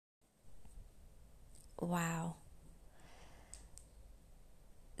Wow.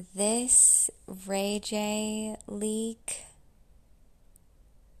 This Ray J leak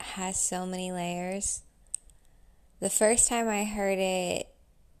has so many layers. The first time I heard it,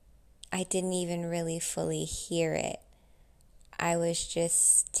 I didn't even really fully hear it. I was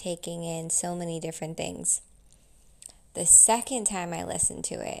just taking in so many different things. The second time I listened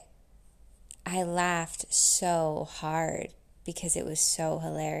to it, I laughed so hard because it was so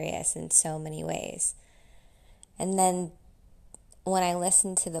hilarious in so many ways. And then when I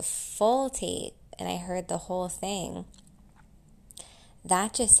listened to the full tape and I heard the whole thing,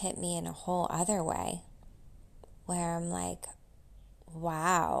 that just hit me in a whole other way where I'm like,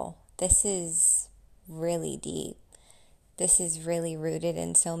 wow, this is really deep. This is really rooted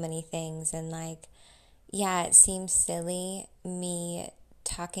in so many things. And like, yeah, it seems silly me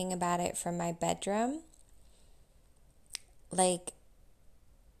talking about it from my bedroom, like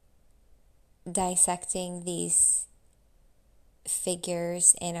dissecting these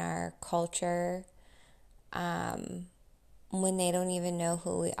figures in our culture when they don't even know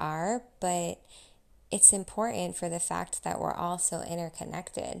who we are. But it's important for the fact that we're all so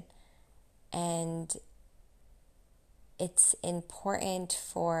interconnected. And it's important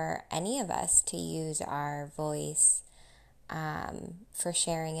for any of us to use our voice for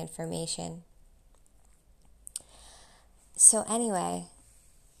sharing information. So anyway,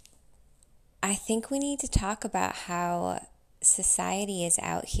 I think we need to talk about how society is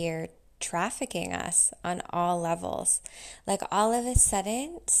out here trafficking us on all levels. Like all of a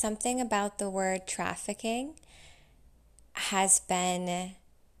sudden, something about the word trafficking has been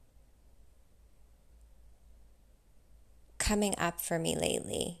coming up for me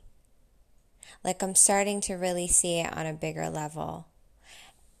lately. Like I'm starting to really see it on a bigger level.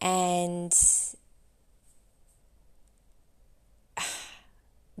 And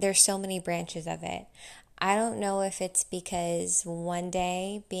there's so many branches of it. I don't know if it's because one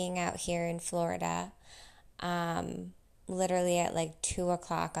day being out here in Florida, literally at like 2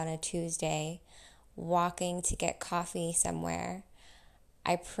 o'clock on a Tuesday, walking to get coffee somewhere,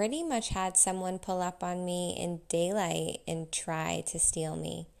 I pretty much had someone pull up on me in daylight and try to steal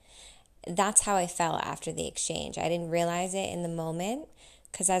me. That's how I felt after the exchange. I didn't realize it in the moment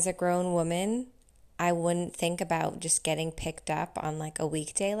because as a grown woman, I wouldn't think about just getting picked up on like a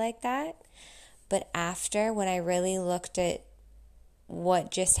weekday like that. But after, when I really looked at what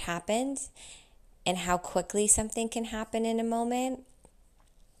just happened and how quickly something can happen in a moment,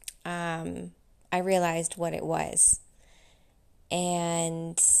 I realized what it was.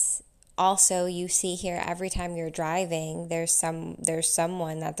 And also, you see here every time you're driving, there's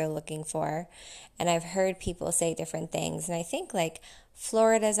someone that they're looking for. And I've heard people say different things. And I think like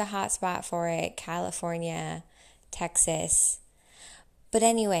Florida's a hot spot for it, California, Texas. But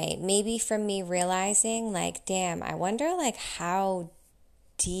anyway, maybe from me realizing like, damn, I wonder like how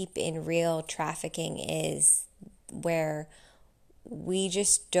deep in real trafficking is, where we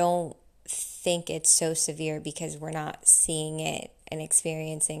just don't think it's so severe because we're not seeing it and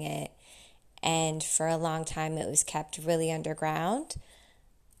experiencing it. And for a long time, it was kept really underground.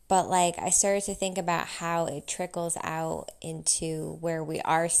 But like, I started to think about how it trickles out into where we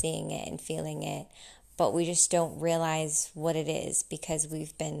are seeing it and feeling it, but we just don't realize what it is because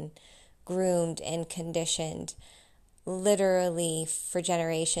we've been groomed and conditioned literally for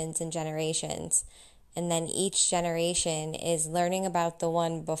generations and generations. And then each generation is learning about the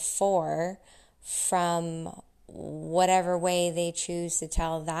one before from whatever way they choose to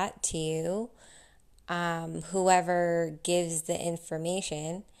tell that to you, whoever gives the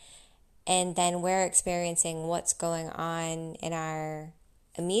information. And then we're experiencing what's going on in our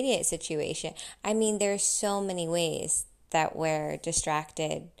immediate situation. I mean, there's so many ways that we're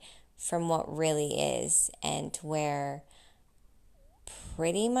distracted from what really is, and we're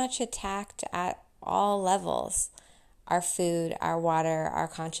pretty much attacked at all levels. Our food, our water, our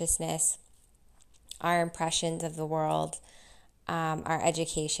consciousness, our impressions of the world, our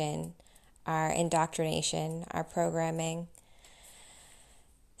education, our indoctrination, our programming.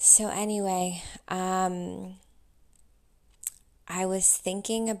 So anyway, I was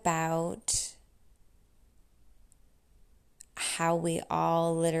thinking about how we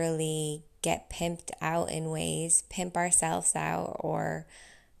all literally get pimped out in ways, pimp ourselves out, or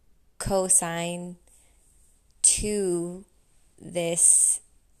co-sign to this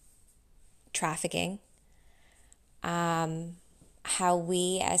trafficking. How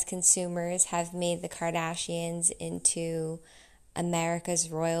we as consumers have made the Kardashians into America's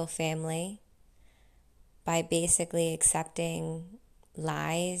royal family by basically accepting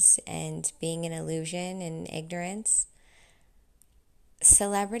lies and being an illusion and ignorance.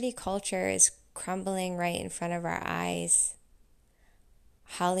 Celebrity culture is crumbling right in front of our eyes.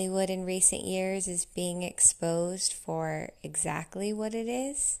 Hollywood in recent years is being exposed for exactly what it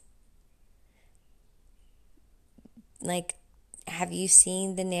is. Like, have you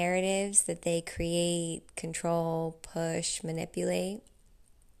seen the narratives that they create, control, push, manipulate?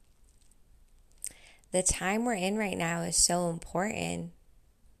 The time we're in right now is so important.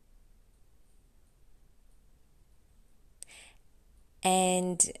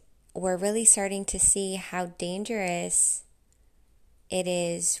 And we're really starting to see how dangerous it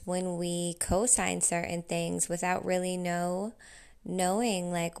is when we co-sign certain things without really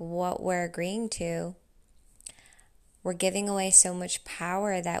knowing like what we're agreeing to. We're giving away so much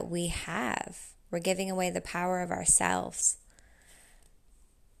power that we have. We're giving away the power of ourselves.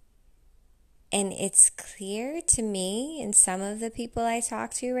 And it's clear to me in some of the people I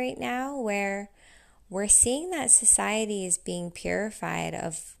talk to right now where we're seeing that society is being purified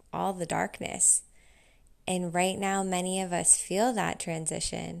of all the darkness. And right now, many of us feel that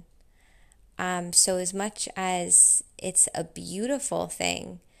transition. So as much as it's a beautiful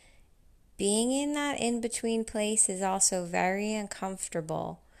thing, being in that in-between place is also very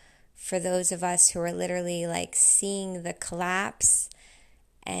uncomfortable for those of us who are literally like seeing the collapse,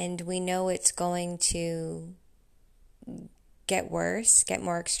 and we know it's going to get worse, get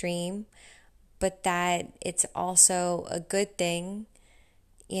more extreme, but that it's also a good thing,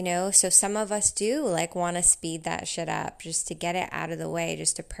 you know? So some of us do like want to speed that shit up just to get it out of the way,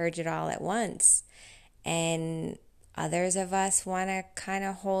 just to purge it all at once. And others of us want to kind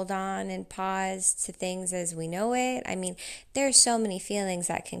of hold on and pause to things as we know it. I mean, there's so many feelings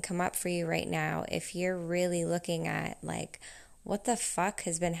that can come up for you right now if you're really looking at like, what the fuck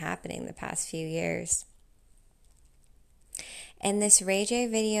has been happening the past few years? And this Ray J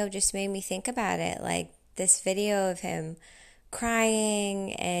video just made me think about it. Like this video of him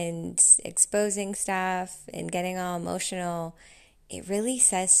crying and exposing stuff and getting all emotional, it really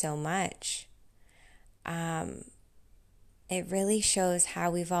says so much. It really shows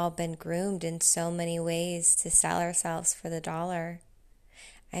how we've all been groomed in so many ways to sell ourselves for the dollar.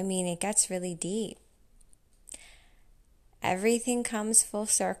 I mean, it gets really deep. Everything comes full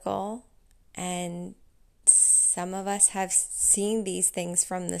circle, and some of us have seen these things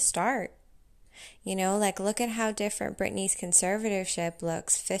from the start. You know, like look at how different Britney's conservatorship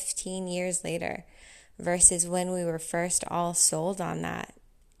looks 15 years later versus when we were first all sold on that.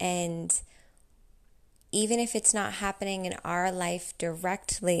 And even if it's not happening in our life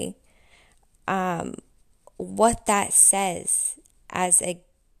directly, what that says as a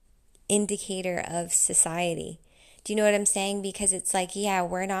indicator of society. Do you know what I'm saying? Because it's like, yeah,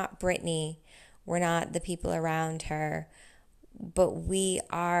 we're not Britney. We're not the people around her, but we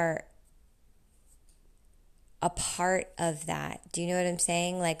are a part of that. Do you know what I'm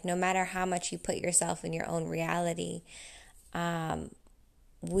saying? Like, no matter how much you put yourself in your own reality,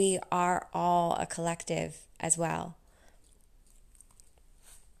 we are all a collective as well.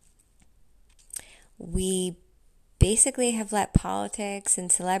 We basically have let politics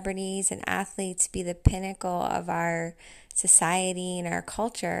and celebrities and athletes be the pinnacle of our society and our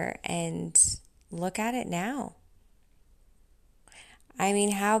culture, and look at it now. I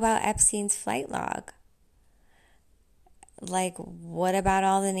mean, how about Epstein's flight log? Like, what about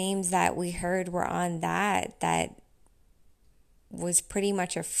all the names that we heard were on that was pretty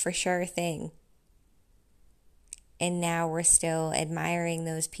much a for sure thing? And now we're still admiring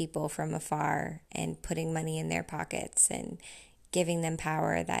those people from afar and putting money in their pockets and giving them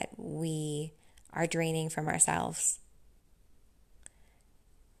power that we are draining from ourselves.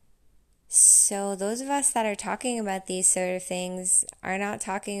 So those of us that are talking about these sort of things are not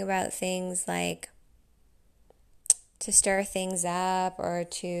talking about things like to stir things up or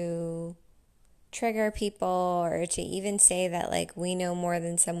to trigger people or to even say that like we know more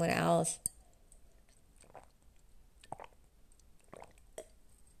than someone else.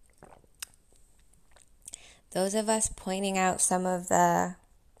 Those of us pointing out some of the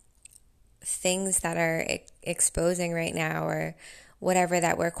things that are exposing right now or whatever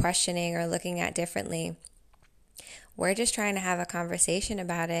that we're questioning or looking at differently, we're just trying to have a conversation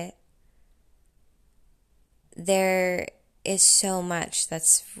about it. There is so much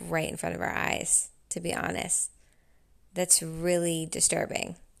that's right in front of our eyes, to be honest, that's really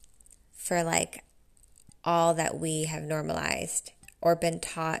disturbing for like all that we have normalized or been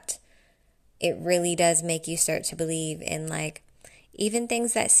taught. It really does make you start to believe in like even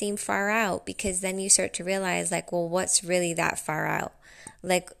things that seem far out, because then you start to realize like, well, what's really that far out?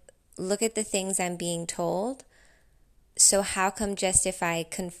 Like, look at the things I'm being told. So how come just if I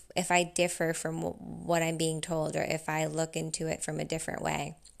differ from what I'm being told, or if I look into it from a different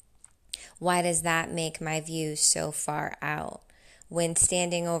way, Why does that make my view so far out? When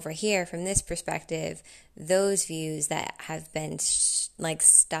standing over here from this perspective, those views that have been like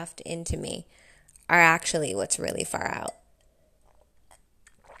stuffed into me are actually what's really far out.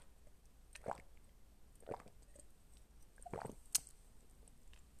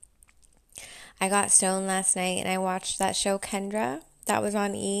 I got stoned last night and I watched that show Kendra that was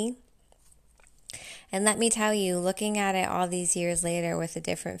on E. And let me tell you, looking at it all these years later with a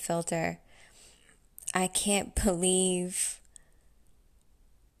different filter, I can't believe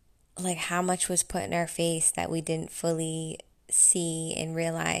like how much was put in our face that we didn't fully see and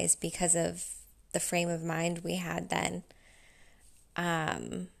realize because of the frame of mind we had then.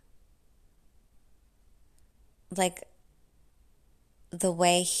 Like the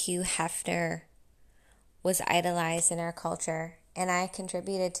way Hugh Hefner was idolized in our culture, and I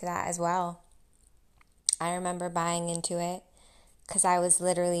contributed to that as well. I remember buying into it because I was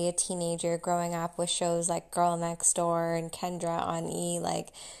literally a teenager growing up with shows like Girl Next Door and Kendra on E. Like,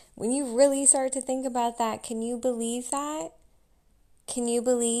 when you really start to think about that, can you believe that? Can you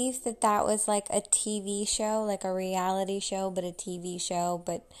believe that that was like a TV show, like a reality show, but a TV show,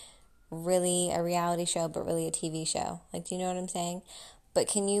 but really a reality show, but really a TV show? Like, do you know what I'm saying? But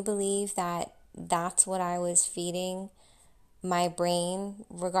can you believe that that's what I was feeding my brain,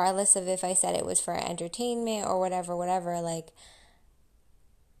 regardless of if I said it was for entertainment or whatever, like,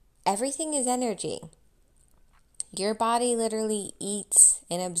 everything is energy. Your body literally eats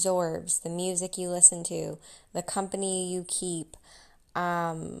and absorbs the music you listen to, the company you keep,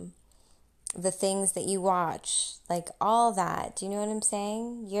 the things that you watch, like all that. Do you know what I'm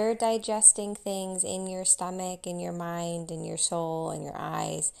saying? You're digesting things in your stomach, in your mind, in your soul, in your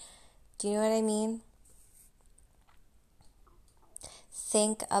eyes. Do you know what I mean?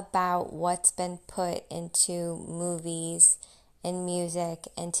 Think about what's been put into movies and music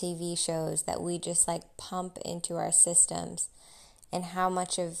and TV shows that we just like pump into our systems, and how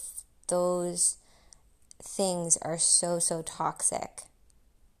much of those things are so toxic.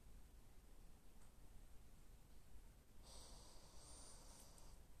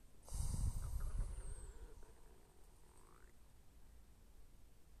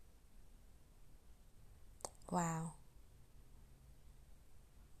 Wow.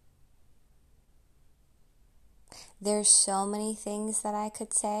 There's so many things that I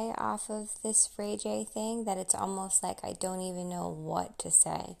could say off of this Ray J thing that it's almost like I don't even know what to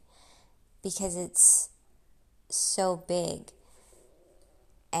say because it's so big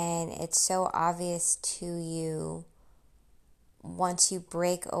and it's so obvious to you once you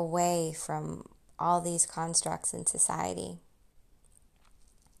break away from all these constructs in society.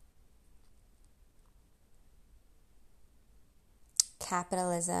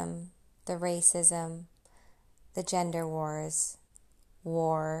 Capitalism, the racism, the gender wars,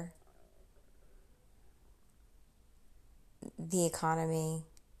 war, the economy,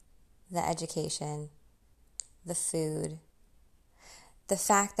 the education, the food, the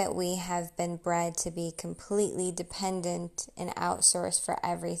fact that we have been bred to be completely dependent and outsourced for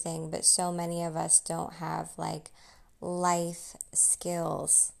everything, but so many of us don't have like life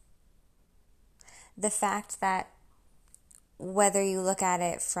skills. The fact that whether you look at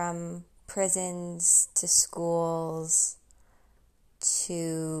it from prisons to schools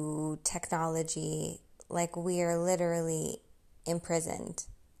to technology, like we are literally imprisoned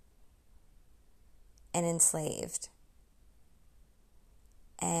and enslaved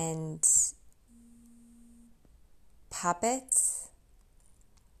and puppets.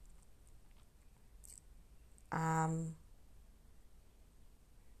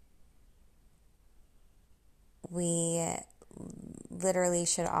 We literally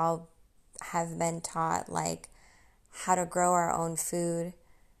should all have been taught like how to grow our own food,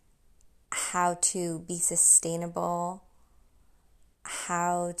 how to be sustainable,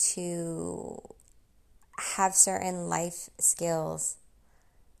 how to have certain life skills.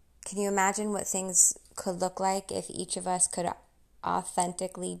 Can you imagine what things could look like if each of us could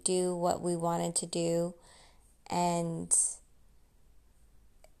authentically do what we wanted to do and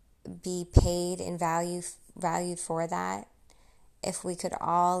be paid and valued for that? If we could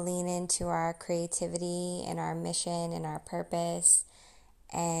all lean into our creativity and our mission and our purpose,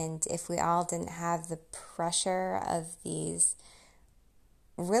 and if we all didn't have the pressure of these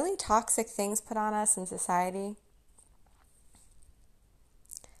really toxic things put on us in society.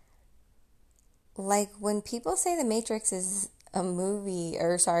 Like when people say The Matrix is a movie,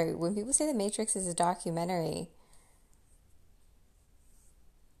 or sorry, when people say The Matrix is a documentary,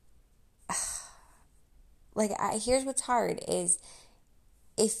 like here's what's hard is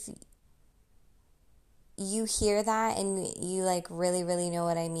if you hear that and you like really know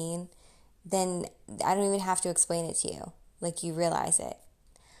what I mean, then I don't even have to explain it to you. Like, you realize it.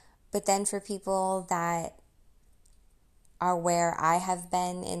 But then for people that are where I have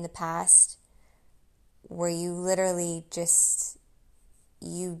been in the past, where you literally just,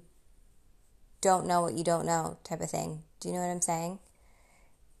 you don't know what you don't know type of thing. Do you know what I'm saying?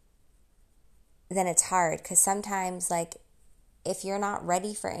 Then it's hard because sometimes, like, if you're not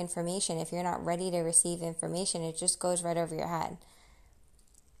ready for information, if you're not ready to receive information, it just goes right over your head.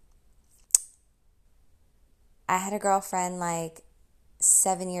 I had a girlfriend like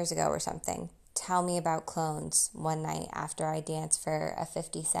 7 years ago or something tell me about clones one night after I danced for a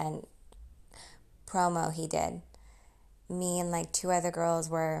 50 Cent promo he did. Me and like two other girls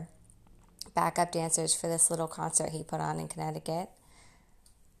were backup dancers for this little concert he put on in Connecticut.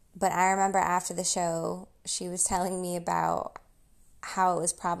 But I remember after the show, she was telling me about how it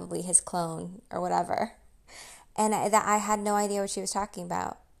was probably his clone or whatever. And I had no idea what she was talking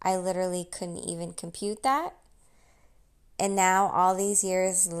about. I literally couldn't even compute that. And now, all these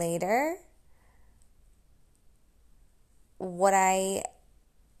years later, what I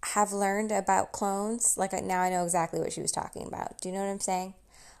have learned about clones, like now I know exactly what she was talking about. Do you know what I'm saying?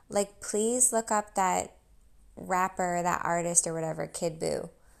 Like, please look up that rapper, that artist or whatever, Kid Buu,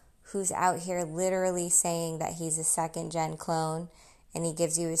 who's out here literally saying that he's a second gen clone and he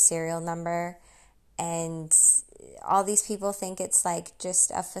gives you his serial number. And all these people think it's like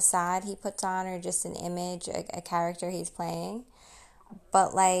just a facade he puts on or just an image, a character he's playing.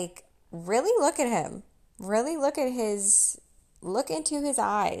 But like, really look at him. Really look into his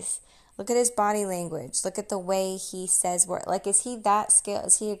eyes. Look at his body language. Look at the way he says words. Like, is he that skilled?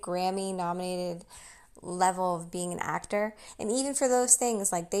 Is he a Grammy nominated level of being an actor? And even for those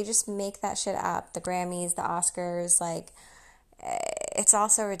things, like, they just make that shit up. The Grammys, the Oscars, like, it's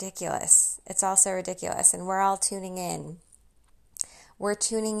also ridiculous. It's also ridiculous. And we're all tuning in. We're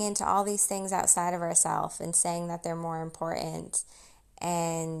tuning into all these things outside of ourselves and saying that they're more important.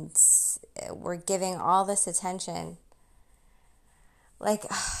 And we're giving all this attention. Like,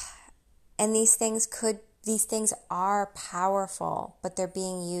 and these things are powerful, but they're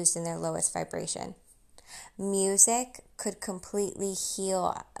being used in their lowest vibration. Music could completely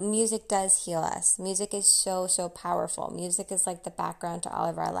heal. Music does heal us. Music is so, so powerful. Music is like the background to all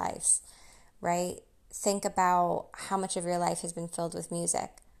of our lives, right? Think about how much of your life has been filled with music.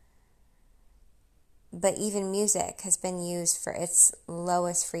 But even music has been used for its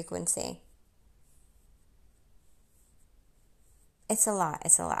lowest frequency. It's a lot.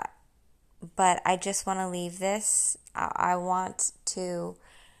 It's a lot. But I just want to leave this. I want to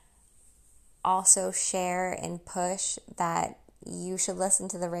also share and push that you should listen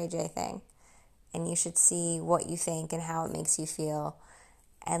to the Ray J thing. And you should see what you think and how it makes you feel.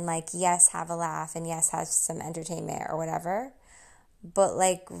 And like, yes, have a laugh. And yes, have some entertainment or whatever. But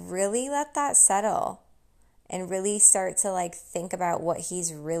like, really let that settle. And really start to like think about what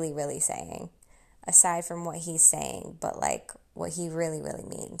he's really, really saying. Aside from what he's saying. But like, what he really, really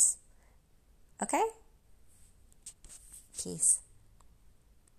means. Okay? Peace.